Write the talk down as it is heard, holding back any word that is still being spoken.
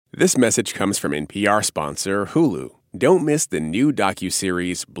This message comes from NPR sponsor Hulu. Don't miss the new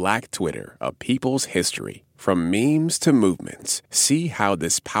docuseries Black Twitter, A People's History. From memes to movements, see how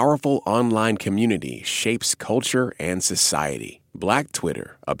this powerful online community shapes culture and society. Black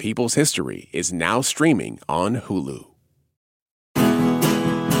Twitter, A People's History is now streaming on Hulu.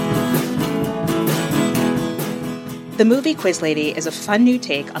 The movie Quiz Lady is a fun new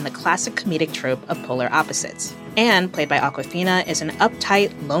take on the classic comedic trope of polar opposites. Anne, played by Awkwafina, is an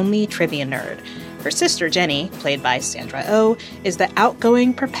uptight, lonely trivia nerd. Her sister, Jenny, played by Sandra Oh, is the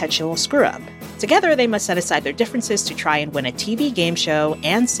outgoing, perpetual screw-up. Together, they must set aside their differences to try and win a TV game show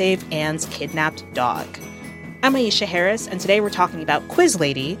and save Anne's kidnapped dog. I'm Aisha Harris, and today we're talking about Quiz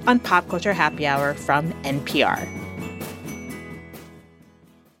Lady on Pop Culture Happy Hour from NPR.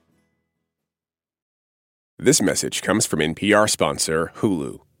 This message comes from NPR sponsor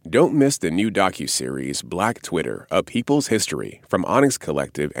Hulu. Don't miss the new docuseries Black Twitter, A People's History from Onyx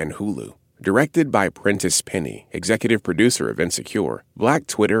Collective and Hulu. Directed by Prentice Penny, executive producer of Insecure, Black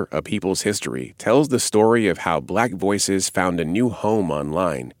Twitter, A People's History tells the story of how Black voices found a new home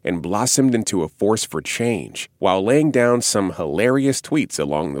online and blossomed into a force for change while laying down some hilarious tweets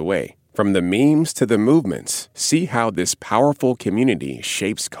along the way. From the memes to the movements, see how this powerful community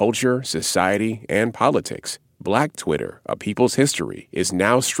shapes culture, society, and politics. Black Twitter, A People's History is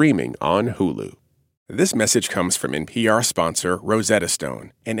now streaming on Hulu. This message comes from NPR sponsor Rosetta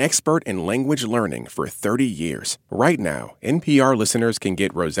Stone, an expert in language learning for 30 years. Right now, NPR listeners can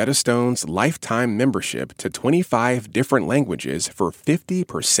get Rosetta Stone's lifetime membership to 25 different languages for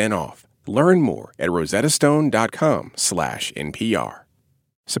 50% off. Learn more at rosettastone.com/NPR.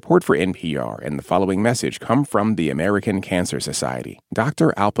 Support for NPR and the following message come from the American Cancer Society.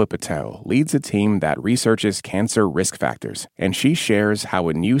 Dr. Alpa Patel leads a team that researches cancer risk factors, and she shares how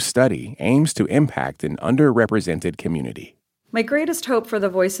a new study aims to impact an underrepresented community. My greatest hope for the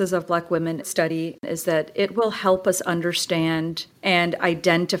Voices of Black Women study is that it will help us understand and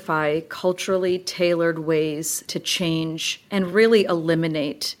identify culturally tailored ways to change and really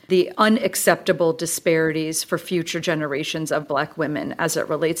eliminate the unacceptable disparities for future generations of Black women as it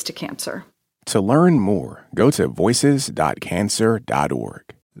relates to cancer. To learn more, go to voices.cancer.org.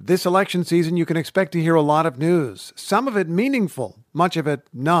 This election season, you can expect to hear a lot of news, some of it meaningful, much of it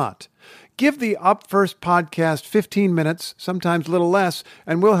not. Give the Up First podcast 15 minutes, sometimes a little less,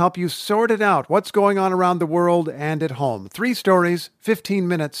 and we'll help you sort it out, what's going on around the world and at home. 3 stories, 15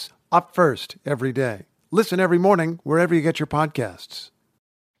 minutes, Up First every day. Listen every morning wherever you get your podcasts.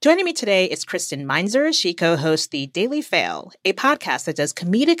 Joining me today is Kristen Meinzer. She co-hosts The Daily Fail, a podcast that does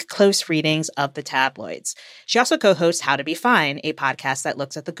comedic close readings of the tabloids. She also co-hosts How to Be Fine, a podcast that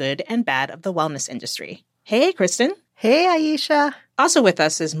looks at the good and bad of the wellness industry. Hey, Kristen. Hey, Aisha. Also with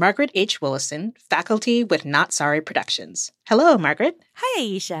us is Margaret H. Willison, faculty with Not Sorry Productions. Hello, Margaret. Hi,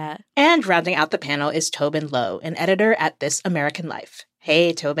 Aisha. And rounding out the panel is Tobin Lowe, an editor at This American Life.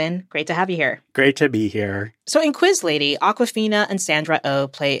 Hey, Tobin. Great to have you here. Great to be here. So in Quiz Lady, Awkwafina and Sandra Oh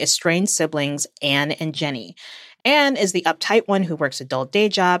play estranged siblings Anne and Jenny. Anne is the uptight one who works a dull day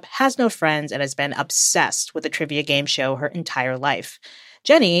job, has no friends, and has been obsessed with a trivia game show her entire life.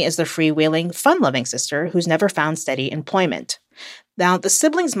 Jenny is the freewheeling, fun-loving sister who's never found steady employment. Now, the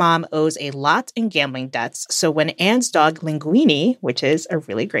siblings' mom owes a lot in gambling debts, so when Anne's dog Linguini, which is a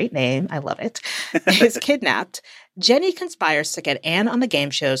really great name, I love it, is kidnapped, Jenny conspires to get Anne on the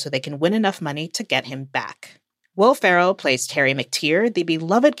game show so they can win enough money to get him back. Will Ferrell plays Terry McTeer, the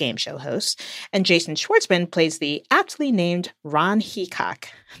beloved game show host, and Jason Schwartzman plays the aptly named Ron Heacock,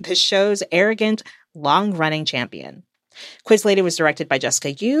 the show's arrogant, long-running champion. Quiz Lady was directed by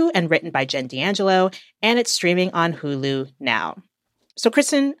Jessica Yu and written by Jen D'Angelo, and it's streaming on Hulu now. So,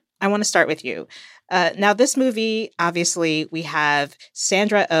 Kristen, I want to start with you. Now, this movie, obviously, we have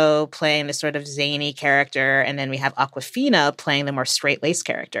Sandra Oh playing this sort of zany character, and then we have Awkwafina playing the more straight-laced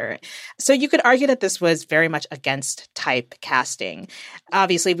character. So you could argue that this was very much against type casting.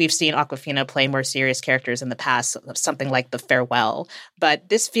 Obviously, we've seen Awkwafina play more serious characters in the past, something like The Farewell, but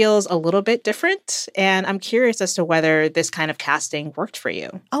this feels a little bit different, and I'm curious as to whether this kind of casting worked for you.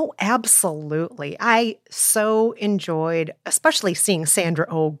 Oh, absolutely. I so enjoyed, especially seeing Sandra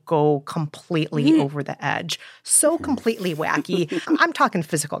Oh go completely over the edge. So completely wacky. I'm talking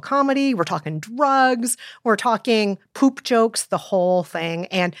physical comedy. We're talking drugs. We're talking poop jokes, the whole thing.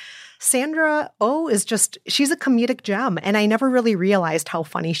 And Sandra Oh is just, she's a comedic gem. And I never really realized how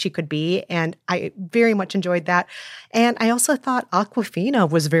funny she could be. And I very much enjoyed that. And I also thought Awkwafina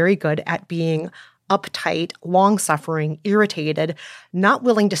was very good at being uptight, long-suffering, irritated, not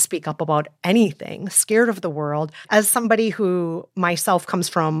willing to speak up about anything, scared of the world. As somebody who myself comes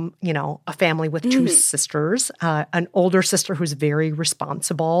from, a family with two sisters, an older sister who's very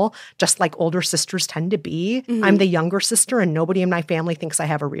responsible, just like older sisters tend to be. I'm the younger sister, and nobody in my family thinks I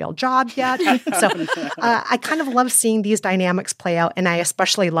have a real job yet. So I kind of love seeing these dynamics play out, and I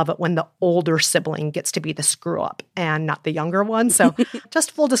especially love it when the older sibling gets to be the screw-up and not the younger one. So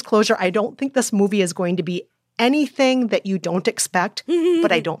just full disclosure, I don't think this movie is going to be anything that you don't expect,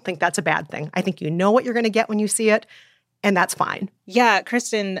 but I don't think that's a bad thing. I think you know what you're going to get when you see it, and that's fine. Yeah,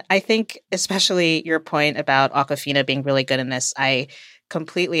 Kristen, I think especially your point about Awkwafina being really good in this, I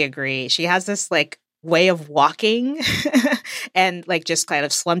completely agree. She has this way of walking and just kind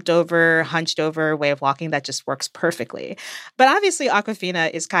of slumped over, hunched over way of walking that just works perfectly. But obviously Awkwafina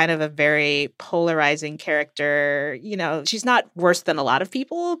is kind of a very polarizing character. She's not worse than a lot of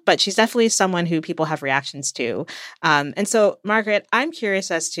people, but she's definitely someone who people have reactions to. And so, Margaret, I'm curious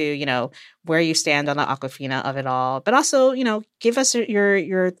as to, where you stand on the Awkwafina of it all, but also, give us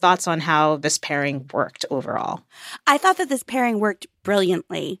your thoughts on how this pairing worked overall. I thought that this pairing worked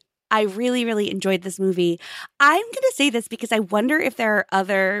brilliantly. I really, really enjoyed this movie. I'm going to say this because I wonder if there are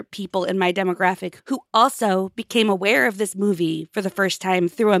other people in my demographic who also became aware of this movie for the first time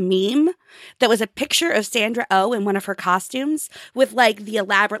through a meme that was a picture of Sandra Oh in one of her costumes with the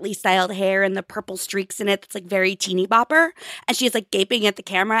elaborately styled hair and the purple streaks in it that's very teeny bopper. And she's gaping at the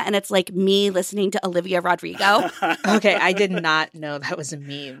camera, and it's me listening to Olivia Rodrigo. Okay, I did not know that was a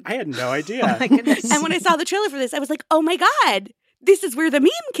meme. I had no idea. Oh my goodness. And when I saw the trailer for this, I was like, oh my God. This is where the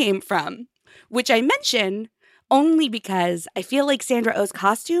meme came from, which I mention only because I feel like Sandra Oh's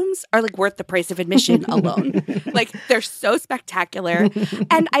costumes are worth the price of admission alone. They're so spectacular.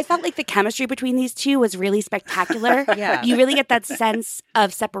 And I felt the chemistry between these two was really spectacular. Yeah. You really get that sense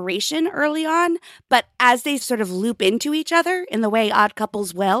of separation early on, but as they sort of loop into each other in the way odd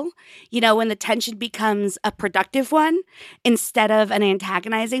couples will, when the tension becomes a productive one instead of an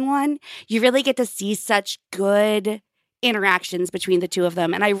antagonizing one, you really get to see such good interactions between the two of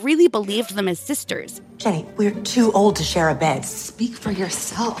them, and I really believed them as sisters. Jenny, we're too old to share a bed. Speak for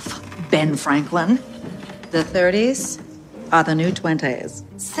yourself. Ben Franklin, the 30s are the new 20s.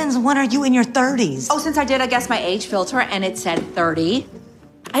 Since when are you in your 30s? Oh, since I did, I guess, my age filter, and it said 30.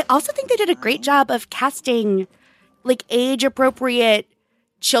 I also think they did a great job of casting, age-appropriate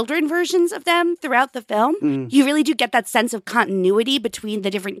children versions of them throughout the film. You really do get that sense of continuity between the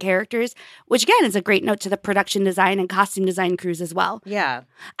different characters, which again is a great note to the production design and costume design crews as well. Yeah.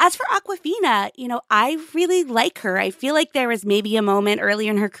 As for Awkwafina, I really like her. I feel like there was maybe a moment early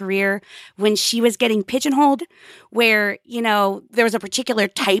in her career when she was getting pigeonholed where, there was a particular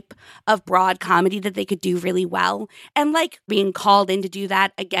type of broad comedy that they could do really well, and being called in to do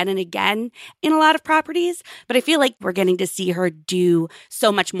that again and again in a lot of properties. But I feel like we're getting to see her do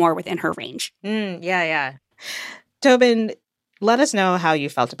so much more within her range. Yeah. Tobin, let us know how you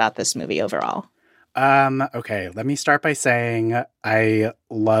felt about this movie overall. Okay, let me start by saying I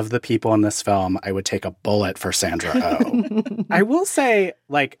love the people in this film. I would take a bullet for Sandra Oh. I will say,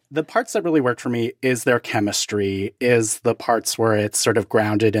 the parts that really worked for me is their chemistry, is the parts where it's sort of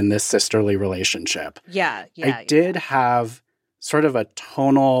grounded in this sisterly relationship. Yeah. I did have sort of a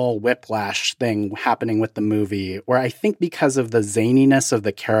tonal whiplash thing happening with the movie where I think because of the zaniness of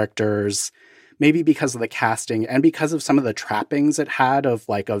the characters, maybe because of the casting and because of some of the trappings it had of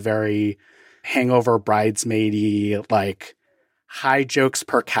a very Hangover bridesmaidy, high jokes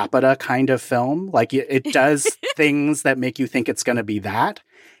per capita kind of film. It does things that make you think it's going to be that.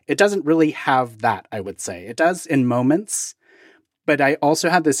 It doesn't really have that, I would say. It does in moments, but I also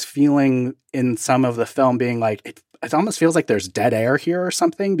had this feeling in some of the film being it almost feels like there's dead air here or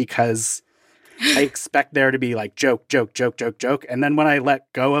something because I expect there to be joke. And then when I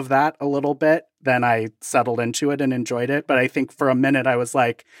let go of that a little bit, then I settled into it and enjoyed it. But I think for a minute I was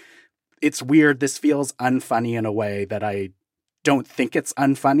it's weird. This feels unfunny in a way that I don't think it's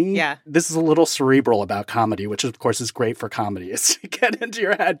unfunny. Yeah. This is a little cerebral about comedy, which of course is great for comedy, is to get into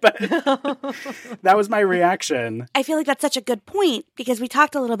your head. But that was my reaction. I feel like that's such a good point because we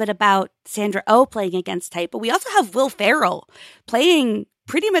talked a little bit about Sandra Oh playing against type, but we also have Will Ferrell playing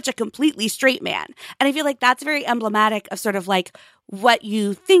pretty much a completely straight man. And I feel like that's very emblematic of sort of what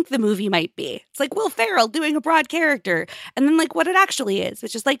you think the movie might be. It's Will Ferrell doing a broad character, and then what it actually is,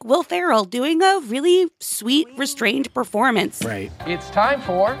 which is Will Ferrell doing a really sweet, restrained performance. Right. It's time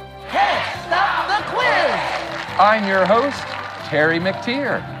for Can't Stop the Quiz! I'm your host, Terry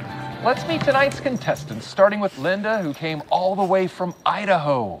McTeer. Let's meet tonight's contestants, starting with Linda, who came all the way from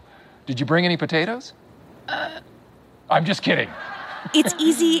Idaho. Did you bring any potatoes? I'm just kidding. it's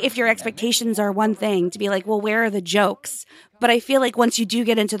easy if your expectations are one thing to be like, well, where are the jokes? But I feel like once you do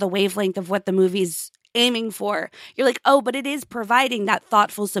get into the wavelength of what the movie's aiming for, you're like, oh, but it is providing that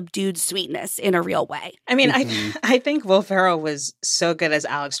thoughtful, subdued sweetness in a real way. I mean, I think Will Ferrell was so good as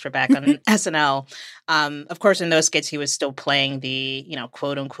Alex Trebek on SNL. Of course, in those skits, he was still playing the,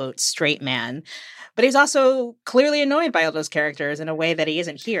 quote unquote, straight man. But he's also clearly annoyed by all those characters in a way that he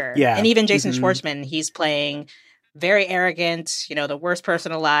isn't here. Yeah. And even Jason Schwartzman, he's playing very arrogant, the worst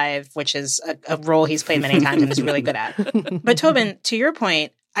person alive, which is a role he's played many times and is really good at. But Tobin, to your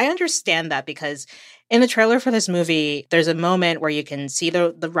point, I understand that because in the trailer for this movie, there's a moment where you can see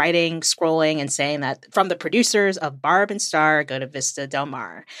the writing scrolling and saying that from the producers of Barb and Star go to Vista Del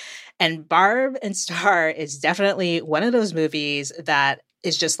Mar. And Barb and Star is definitely one of those movies that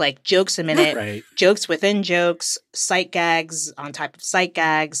is just like jokes a minute, Right. jokes within jokes, sight gags on top of sight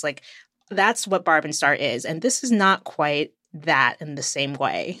gags. Like that's what Barb and Star is. And this is not quite that in the same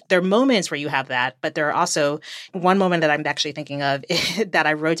way. There are moments where you have that, but there are also one moment that I'm actually thinking of that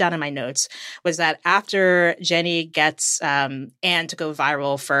I wrote down in my notes was that after Jenny gets Anne to go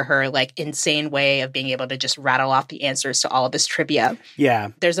viral for her like insane way of being able to just rattle off the answers to all of this trivia.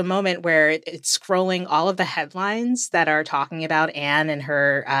 Yeah. There's a moment where it's scrolling all of the headlines that are talking about Anne and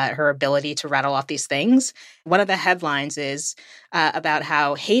her ability to rattle off these things. One of the headlines is about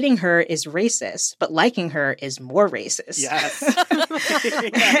how hating her is racist, but liking her is more racist. Yes.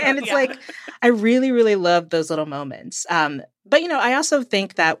 And it's like, I really, really love those little moments. But, I also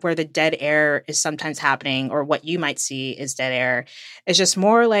think that where the dead air is sometimes happening, or what you might see is dead air, is just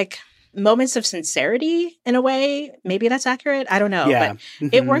more like moments of sincerity in a way. Maybe that's accurate. I don't know. Yeah.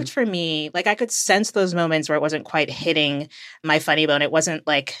 But it worked for me. Like I could sense those moments where it wasn't quite hitting my funny bone. It wasn't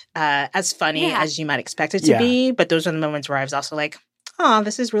like as funny as you might expect it to be. But those are the moments where I was also like, oh,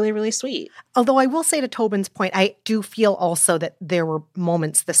 this is really, really sweet. Although I will say to Tobin's point, I do feel also that there were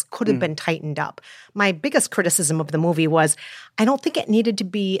moments this could have been tightened up. My biggest criticism of the movie was I don't think it needed to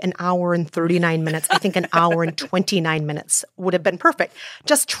be an hour and 39 minutes. I think an hour and 29 minutes would have been perfect.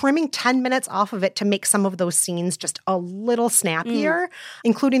 Just trimming 10 minutes off of it to make some of those scenes just a little snappier,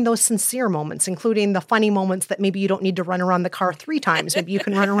 including those sincere moments, including the funny moments that maybe you don't need to run around the car 3 times. Maybe you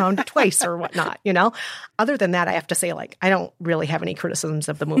can run around it twice or whatnot, Other than that, I have to say, I don't really have any criticisms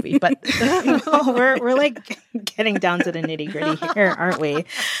of the movie, but we're like getting down to the nitty gritty here, aren't we?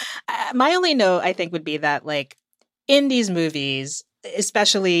 My only note, I think, would be that in these movies,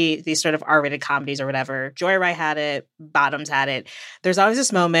 especially these sort of R-rated comedies or whatever, Joyride had it, Bottoms had it. There's always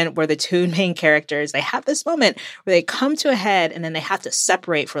this moment where the two main characters, they have this moment where they come to a head and then they have to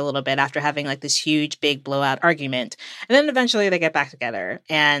separate for a little bit after having this huge, big blowout argument. And then eventually they get back together.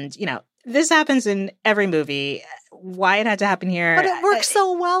 And, this happens in every movie. Why it had to happen here. But it works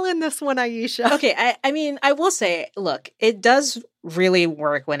so well in this one, Aisha. Okay, I mean, I will say, look, it does really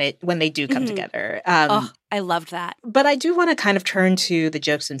work when they do come together. I loved that. But I do want to kind of turn to the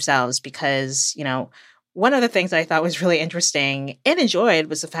jokes themselves because, one of the things that I thought was really interesting and enjoyed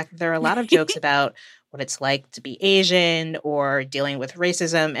was the fact that there are a lot of jokes about what it's like to be Asian or dealing with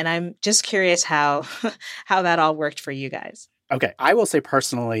racism. And I'm just curious how that all worked for you guys. Okay, I will say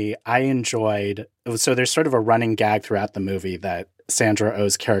personally, I enjoyed, so there's sort of a running gag throughout the movie that Sandra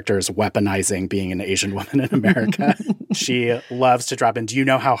Oh's character is weaponizing being an Asian woman in America. She loves to drop in, do you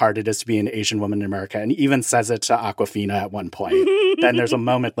know how hard it is to be an Asian woman in America? And even says it to Awkwafina at one point. Then there's a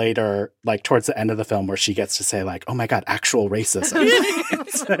moment later, towards the end of the film, where she gets to say oh my God, actual racism.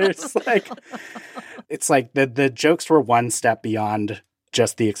 So it's like the jokes were one step beyond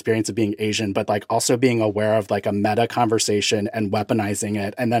just the experience of being Asian, but also being aware of a meta conversation and weaponizing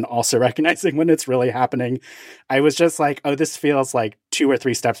it, and then also recognizing when it's really happening. I was just oh, this feels 2 or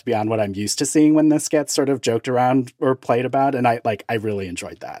 3 steps beyond what I'm used to seeing when this gets sort of joked around or played about. And I really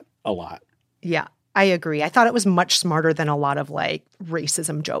enjoyed that a lot. Yeah. I agree. I thought it was much smarter than a lot of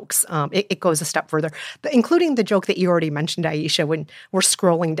racism jokes. It goes a step further, including the joke that you already mentioned, Aisha, when we're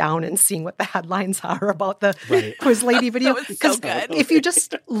scrolling down and seeing what the headlines are about the Quiz Lady video. That was so good. If you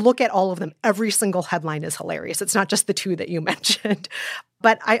just look at all of them, every single headline is hilarious. It's not just the 2 that you mentioned.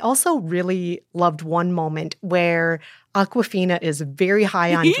 But I also really loved one moment where Awkwafina is very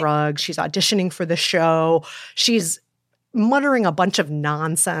high on drugs. She's auditioning for the show. She's muttering a bunch of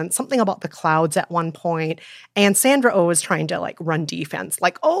nonsense, something about the clouds at one point. And Sandra Oh is trying to run defense.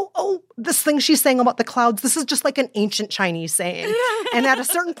 Oh, this thing she's saying about the clouds, this is just an ancient Chinese saying. And at a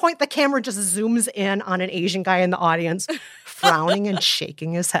certain point, the camera just zooms in on an Asian guy in the audience, frowning and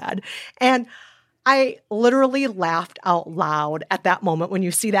shaking his head. And I literally laughed out loud at that moment when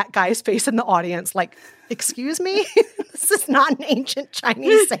you see that guy's face in the audience, like, excuse me? This is not an ancient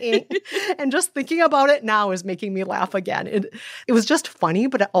Chinese saying. And just thinking about it now is making me laugh again. It was just funny,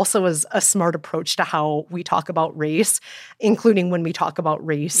 but it also was a smart approach to how we talk about race, including when we talk about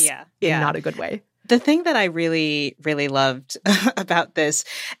race in not a good way. The thing that I really, really loved about this,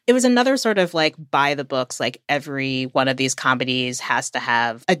 it was another sort of like by the books, like every one of these comedies has to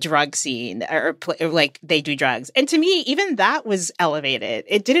have a drug scene or like they do drugs. And to me, even that was elevated.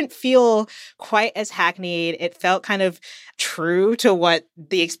 It didn't feel quite as hackneyed. It felt kind of true to what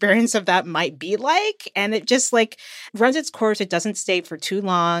the experience of that might be like. And it just like runs its course. It doesn't stay for too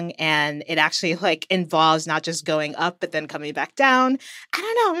long. And it actually like involves not just going up, but then coming back down. I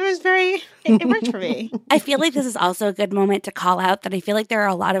don't know. It was it worked for me. I feel like this is also a good moment to call out that I feel like there are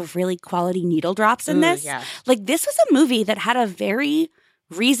a lot of really quality needle drops in this. Yeah. Like this was a movie that had a very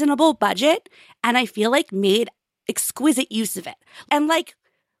reasonable budget and I feel like made exquisite use of it. And like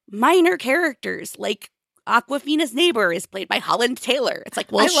minor characters, like Awkwafina's neighbor is played by Holland Taylor. It's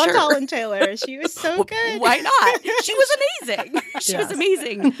like, well, I loved Holland Taylor. She was so good. Why not? She was amazing. She was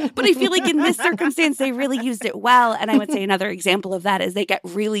amazing. But I feel like in this circumstance, they really used it well. And I would say another example of that is they get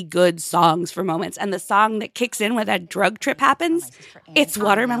really good songs for moments. And the song that kicks in when that drug trip happens, it's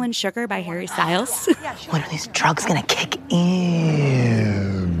Watermelon Sugar by Harry Styles. When are these drugs gonna kick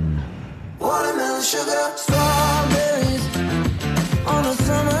in? Watermelon sugar, strawberries on a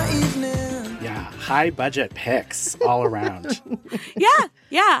summer evening. High budget picks all around.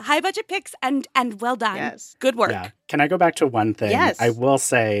 Yeah. High budget picks and well done. Yes. Good work. Yeah. Can I go back to one thing? Yes. I will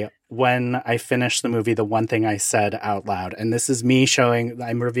say when I finished the movie, the one thing I said out loud, and this is me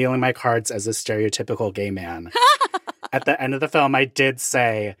I'm revealing my cards as a stereotypical gay man. At the end of the film, I did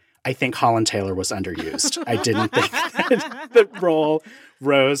say, I think Holland Taylor was underused. I didn't think that the role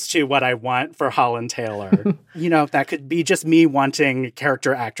rose to what I want for Holland Taylor. You know, that could be just me wanting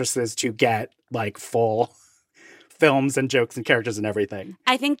character actresses to get like full films and jokes and characters and everything.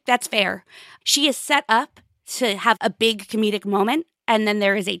 I think that's fair. She is set up to have a big comedic moment, and then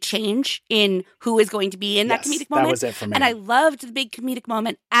there is a change in who is going to be in that comedic moment. That was it for me. And I loved the big comedic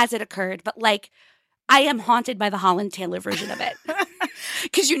moment as it occurred, but like, I am haunted by the Holland Taylor version of it.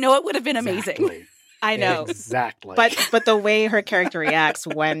 Because you know it would have been amazing. Exactly. I know. Exactly. But the way her character reacts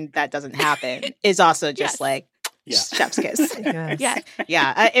when that doesn't happen is also just like, chef's kiss.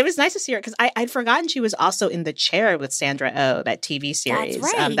 It was nice to see her because I'd forgotten she was also in The Chair with Sandra Oh, that TV series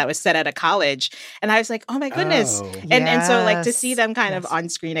that was set at a college. And I was like, oh my goodness. And so like to see them kind of on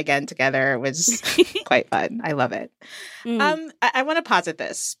screen again together was quite fun. I love it. I want to posit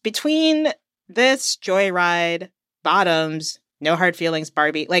this. Between this, Joyride, Bottoms, No Hard Feelings,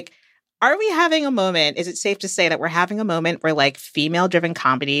 Barbie, like, are we having a moment? Is it safe to say that we're having a moment where like female-driven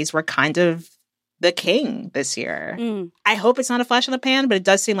comedies were kind of the king this year? I hope it's not a flash in the pan, but it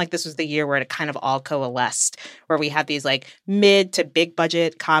does seem like this was the year where it kind of all coalesced, where we have these like mid to big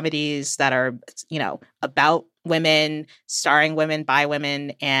budget comedies that are, you know, about women, starring women by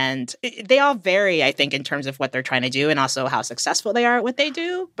women. And they all vary, I think, in terms of what they're trying to do and also how successful they are at what they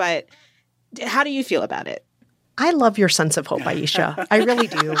do. But how do you feel about it? I love your sense of hope, Aisha. I really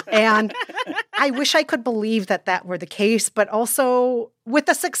do. And I wish I could believe that were the case. But also, with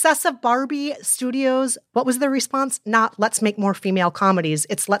the success of Barbie Studios, what was their response? Not let's make more female comedies.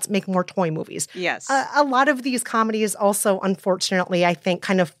 It's let's make more toy movies. Yes. A lot of these comedies also, unfortunately, I think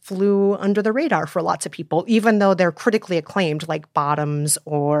kind of flew under the radar for lots of people, even though they're critically acclaimed, like Bottoms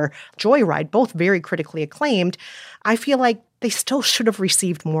or Joyride, both very critically acclaimed. I feel like they still should have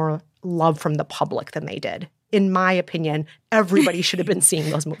received more love from the public than they did. In my opinion, everybody should have been seeing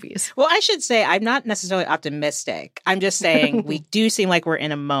those movies. Well, I should say I'm not necessarily optimistic. I'm just saying we do seem like we're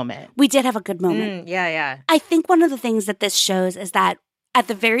in a moment. We did have a good moment. Yeah. I think one of the things that this shows is that at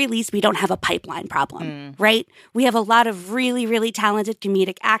the very least, we don't have a pipeline problem, right? We have a lot of really, really talented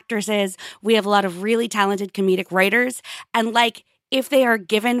comedic actresses. We have a lot of really talented comedic writers. And like, if they are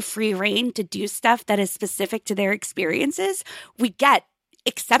given free rein to do stuff that is specific to their experiences, we get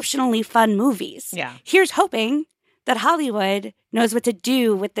exceptionally fun movies. Yeah. Here's hoping that Hollywood knows what to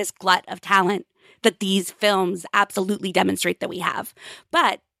do with this glut of talent that these films absolutely demonstrate that we have.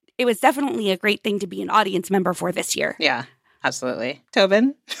 But it was definitely a great thing to be an audience member for this year. Yeah, absolutely.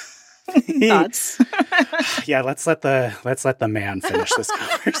 Tobin, thoughts? Yeah, let's let the man finish this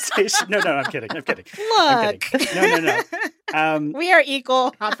conversation. No, I'm kidding. Look. I'm kidding. No. We are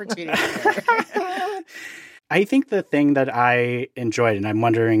equal opportunity. I think the thing that I enjoyed, and I'm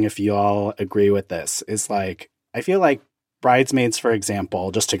wondering if you all agree with this, is like, I feel like Bridesmaids, for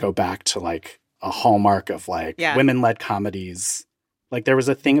example, just to go back to like a hallmark of like women-led comedies Like, there was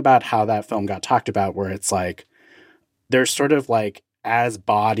a thing about how that film got talked about where it's like, they're sort of like as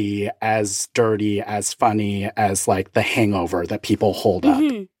bawdy, as dirty, as funny as like The Hangover that people hold up.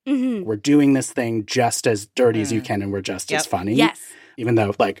 We're doing this thing just as dirty as you can, and we're just as funny. Yes. Even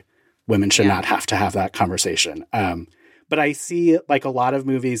though, like, women should not have to have that conversation. But I see, like, a lot of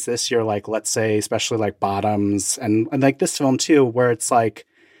movies this year, like, let's say, especially like Bottoms and like this film too, where it's like,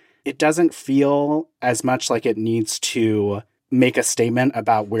 it doesn't feel as much like it needs to make a statement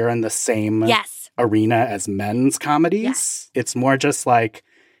about we're in the same arena as men's comedies. Yes. It's more just like,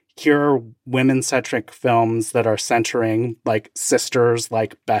 here are women-centric films that are centering like sisters,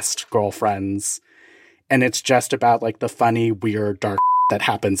 like best girlfriends. And it's just about like the funny, weird, dark that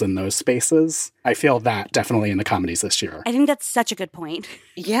happens in those spaces. I feel that definitely in the comedies this year. I think that's such a good point.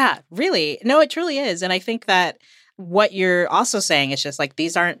 Yeah, really. No, it truly is. And I think that what you're also saying is just like,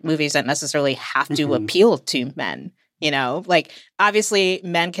 these aren't movies that necessarily have to appeal to men. You know, like, obviously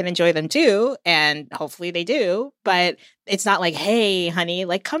men can enjoy them too, and hopefully they do, but it's not like, hey, honey,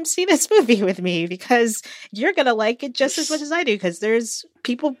 like, come see this movie with me because you're going to like it just as much as I do because there's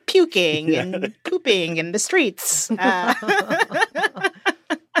people puking and pooping in the streets.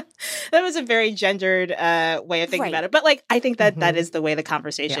 That was a very gendered way of thinking about it. But, like, I think that that is the way the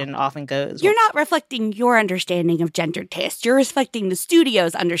conversation often goes. You're not reflecting your understanding of gendered taste. You're reflecting the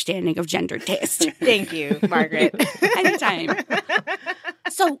studio's understanding of gendered taste. Thank you, Margaret. Anytime.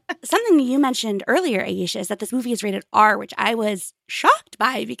 So something you mentioned earlier, Aisha, is that this movie is rated R, which I was shocked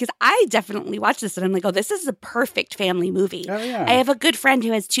by because I definitely watched this and I'm like, oh, this is a perfect family movie. Oh, yeah. I have a good friend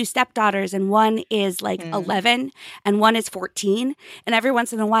who has two stepdaughters and one is like 11 and one is 14. And every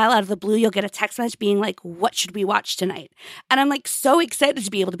once in a while out of the blue, you'll get a text message being like, what should we watch tonight? And I'm like so excited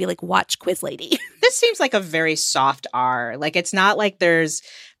to be able to be like, watch Quiz Lady. This seems like a very soft R. Like, it's not like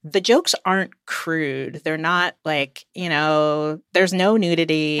the jokes aren't crude. They're not like, you know, there's no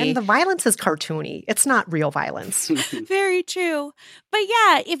nudity. And the violence is cartoony. It's not real violence. Very true. But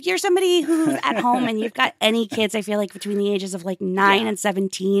yeah, if you're somebody who's at home and you've got any kids, I feel like between the ages of like 9 and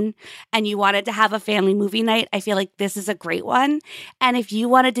 17, and you wanted to have a family movie night, I feel like this is a great one. And if you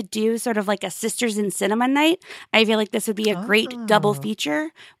wanted to do sort of like a Sisters in Cinema night, I feel like this would be a great double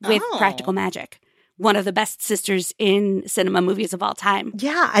feature with Practical Magic. One of the best sisters in cinema movies of all time.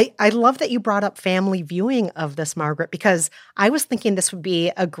 Yeah, I love that you brought up family viewing of this, Margaret, because I was thinking this would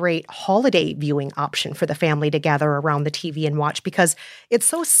be a great holiday viewing option for the family to gather around the TV and watch because it's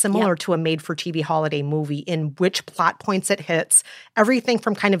so similar to a made-for-TV holiday movie in which plot points it hits, everything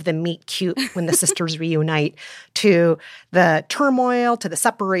from kind of the meet cute when the sisters reunite to the turmoil, to the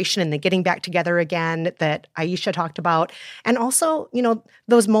separation and the getting back together again that Aisha talked about, and also, you know,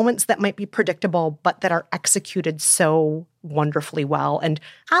 those moments that might be predictable but that are executed so wonderfully well. And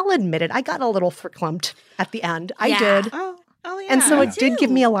I'll admit it, I got a little verklempt at the end. I did. Oh, yeah. And so it did give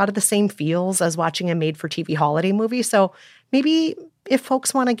me a lot of the same feels as watching a made-for-TV holiday movie. So maybe if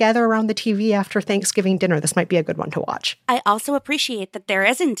folks want to gather around the TV after Thanksgiving dinner, this might be a good one to watch. I also appreciate that there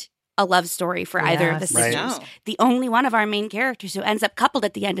isn't a love story for either of the sisters. Right. No. The only one of our main characters who ends up coupled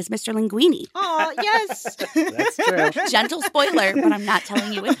at the end is Mr. Linguini. Oh, yes. That's true. Gentle spoiler, but I'm not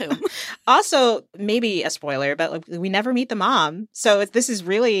telling you with whom. Also, maybe a spoiler, but like, we never meet the mom. So this is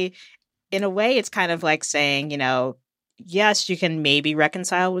really, in a way, it's kind of like saying, you know, yes, you can maybe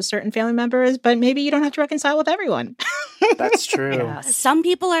reconcile with certain family members, but maybe you don't have to reconcile with everyone. That's true. Yes. Some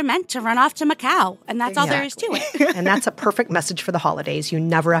people are meant to run off to Macau, and that's all there is to it. And that's a perfect message for the holidays. You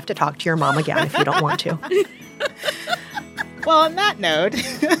never have to talk to your mom again if you don't want to. Well, on that note,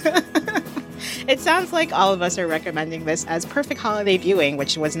 it sounds like all of us are recommending this as perfect holiday viewing,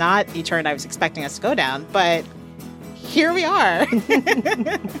 which was not the turn I was expecting us to go down, but here we are.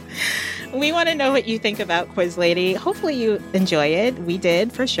 We want to know what you think about Quiz Lady. Hopefully you enjoy it. We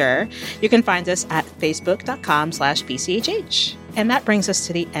did, for sure. You can find us at facebook.com/PCHH. And that brings us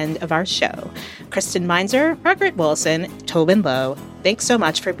to the end of our show. Kristen Meinzer, Margaret Wilson, Tobin Lowe, thanks so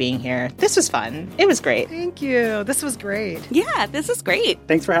much for being here. This was fun. It was great. Thank you. This was great. Yeah, this is great.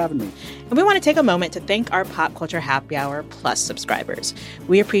 Thanks for having me. And we want to take a moment to thank our Pop Culture Happy Hour Plus subscribers.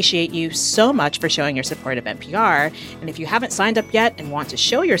 We appreciate you so much for showing your support of NPR. And if you haven't signed up yet and want to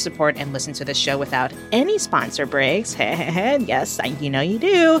show your support and listen to the show without any sponsor breaks, yes, you know you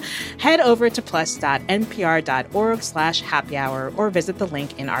do, head over to plus.npr.org/happy hour or visit the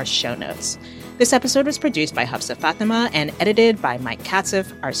link in our show notes. This episode was produced by Hafsa Fatima and edited by Mike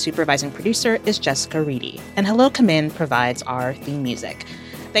Katzif. Our supervising producer is Jessica Reedy. And Hello Come In provides our theme music.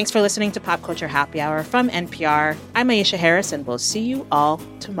 Thanks for listening to Pop Culture Happy Hour from NPR. I'm Aisha Harris, and we'll see you all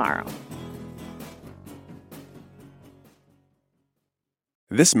tomorrow.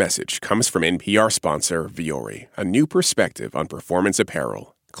 This message comes from NPR sponsor Vuori, a new perspective on performance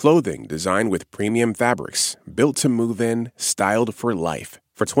apparel. Clothing designed with premium fabrics, built to move in, styled for life.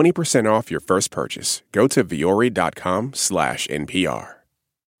 For 20% off your first purchase, go to vuori.com/NPR.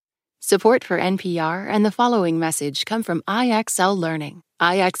 Support for NPR and the following message come from IXL Learning.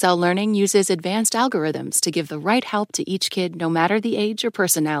 IXL Learning uses advanced algorithms to give the right help to each kid no matter the age or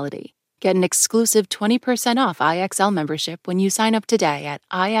personality. Get an exclusive 20% off IXL membership when you sign up today at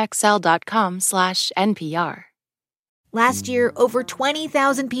IXL.com/NPR. Last year, over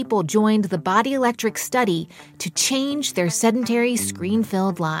 20,000 people joined the Body Electric study to change their sedentary,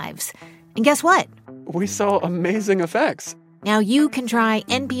 screen-filled lives. And guess what? We saw amazing effects. Now you can try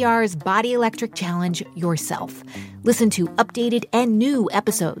NPR's Body Electric Challenge yourself. Listen to updated and new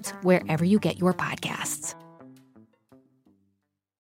episodes wherever you get your podcasts.